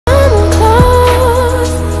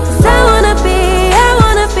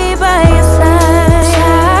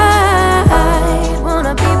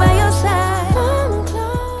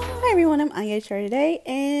Mascara today,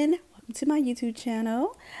 and welcome to my YouTube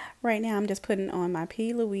channel. Right now I'm just putting on my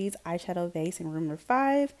P.Louise eyeshadow base in room number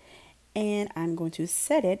 5, and I'm going to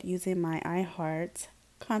set it using my I Heart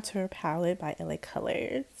contour palette by LA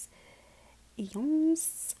Colors.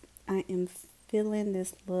 Yes, I am feeling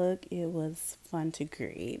this look. It was fun to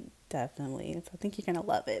create, definitely, so I think you're gonna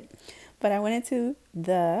love it. But I went into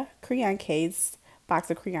the Crayon case box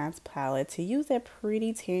of crayons palette to use that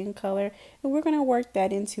pretty tan color, and we're going to work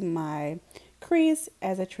that into my crease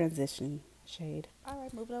as a transition shade.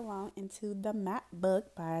 Alright, moving along into the matte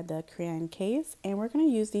book by the Crayon case, and we're going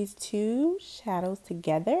to use these two shadows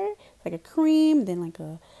together. It's like a cream, then like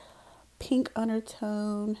a pink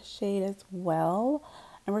undertone shade as well,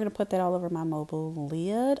 and we're going to put that all over my mobile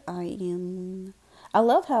lid. I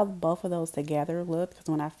love how both of those together look, because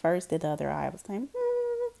when I first did the other eye, I was like,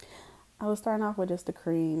 I was starting off with just the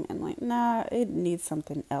cream and like, nah, it needs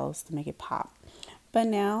something else to make it pop. But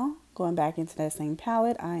now, going back into that same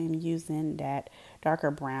palette, I am using that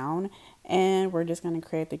darker brown, and we're just going to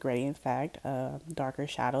create the gradient effect. Darker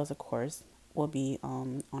shadows, of course, will be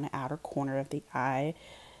on the outer corner of the eye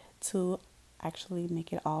to actually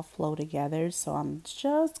make it all flow together. So I'm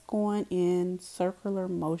just going in circular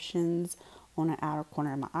motions on the outer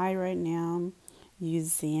corner of my eye right now,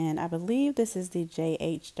 using, I believe this is the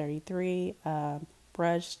JH33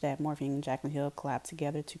 brush that Morphe and Jaclyn Hill collabed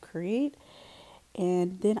together to create.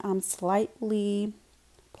 And then I'm slightly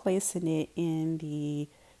placing it in the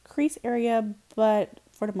crease area, but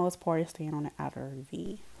for the most part it's staying on the outer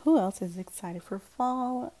V. Who else is excited for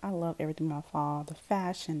fall? I love everything about fall. The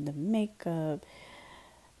fashion, the makeup,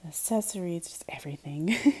 the accessories, just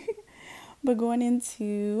everything. But going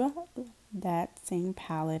into that same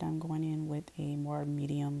palette, I'm going in with a more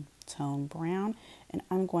medium tone brown, and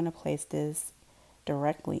I'm going to place this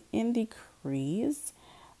directly in the crease.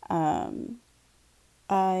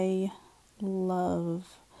 I love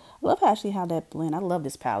actually how that blend. I love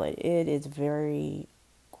this palette. It is very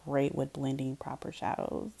great with blending proper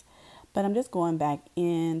shadows. But I'm just going back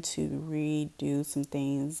in to redo some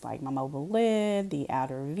things like my mobile lid, the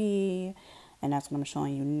outer V, and that's what I'm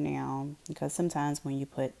showing you now, because sometimes when you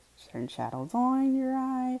put certain shadows on your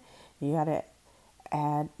eye, you gotta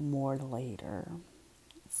add more later.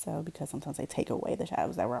 So because sometimes they take away the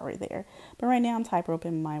shadows that were already there. But right now I'm type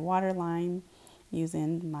roping my waterline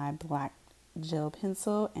using my black gel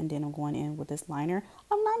pencil, and then I'm going in with this liner.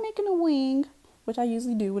 I'm not making a wing, which I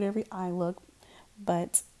usually do with every eye look,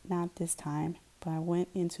 but not this time. But I went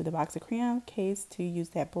into the box of crayon case to use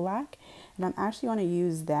that black, and I'm actually going to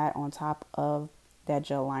use that on top of that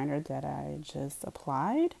gel liner that I just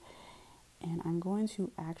applied, and I'm going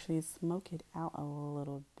to actually smoke it out a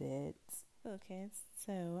little bit. Okay,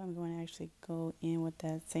 so I'm going to actually go in with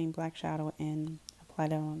that same black shadow and apply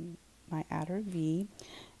that on my outer V.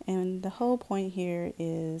 And the whole point here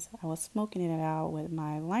is I was smoking it out with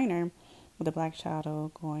my liner with the black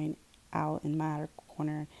shadow going out in my outer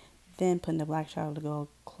corner, then putting the black shadow to go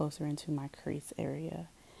closer into my crease area.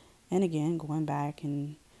 And again, going back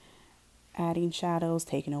and adding shadows,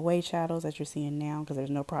 taking away shadows as you're seeing now, because there's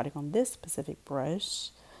no product on this specific brush,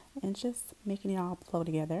 and just making it all flow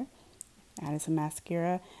together. Adding some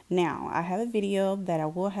mascara. Now, I have a video that I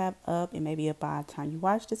will have up, it may be up by the time you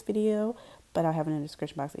watch this video, but I'll have it in the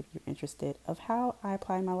description box if you're interested, of how I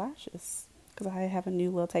apply my lashes, because I have a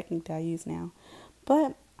new little technique that I use now.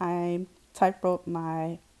 But I type wrote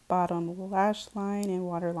my bottom lash line and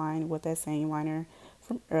waterline with that same liner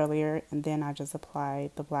from earlier, and then I just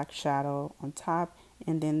applied the black shadow on top,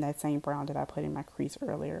 and then that same brown that I put in my crease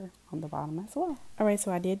earlier on the bottom as well. Alright,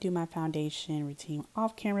 so I did do my foundation routine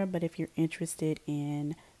off camera, but if you're interested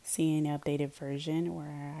in seeing an updated version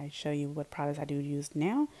where I show you what products I do use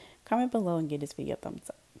now, comment below and give this video a thumbs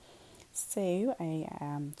up. So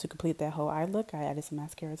to complete that whole eye look, I added some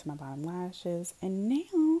mascara to my bottom lashes, and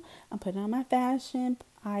now I'm putting on my fashion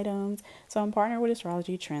items. So I'm partnered with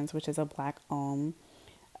Astrology Trends, which is a black-owned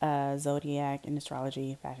zodiac and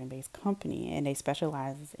astrology fashion-based company, and they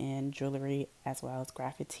specialize in jewelry as well as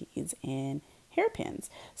graphic tees and hairpins.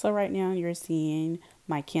 So right now you're seeing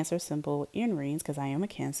my Cancer symbol earrings, because I am a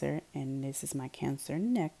Cancer, and this is my Cancer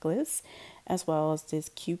necklace, as well as this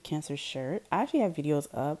cute Cancer shirt. I actually have videos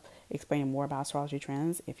up explaining more about Astrology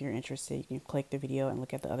Trends. If you're interested, you can click the video and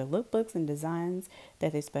look at the other lookbooks and designs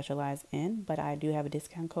that they specialize in. But I do have a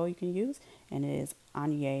discount code you can use, and it is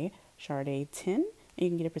Anya Charday 10, and you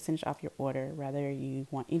can get a percentage off your order, whether you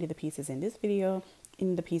want any of the pieces in this video,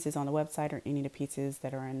 any of the pieces on the website, or any of the pieces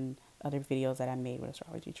that are in other videos that I made with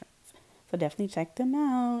Astrology Trends. So definitely check them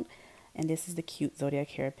out. And this is the cute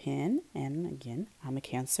zodiac hairpin, and again, I'm a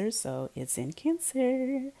Cancer, so it's in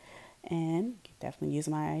Cancer. And you can definitely use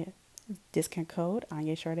my Discount code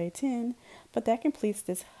Eyeshadow10. But that completes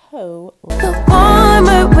this whole look. The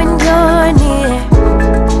warmer when you're near,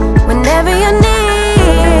 whenever you're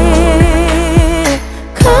near,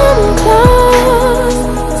 come close,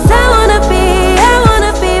 'cause I wanna be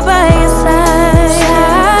by your side,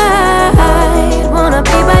 wanna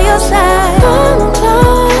be by your side. Come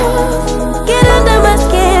close, get under my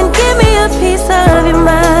skin, give me a piece of your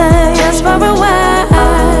mind, just for a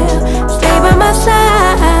while, stay by my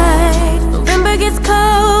side. November gets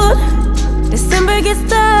cold, December gets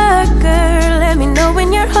darker, let me know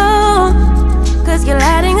when you're home, 'cause you're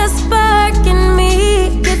lighting a spark in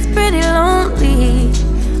me. Gets pretty lonely,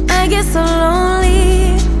 I get so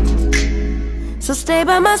lonely, so stay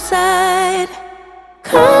by my side.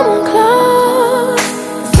 Come close.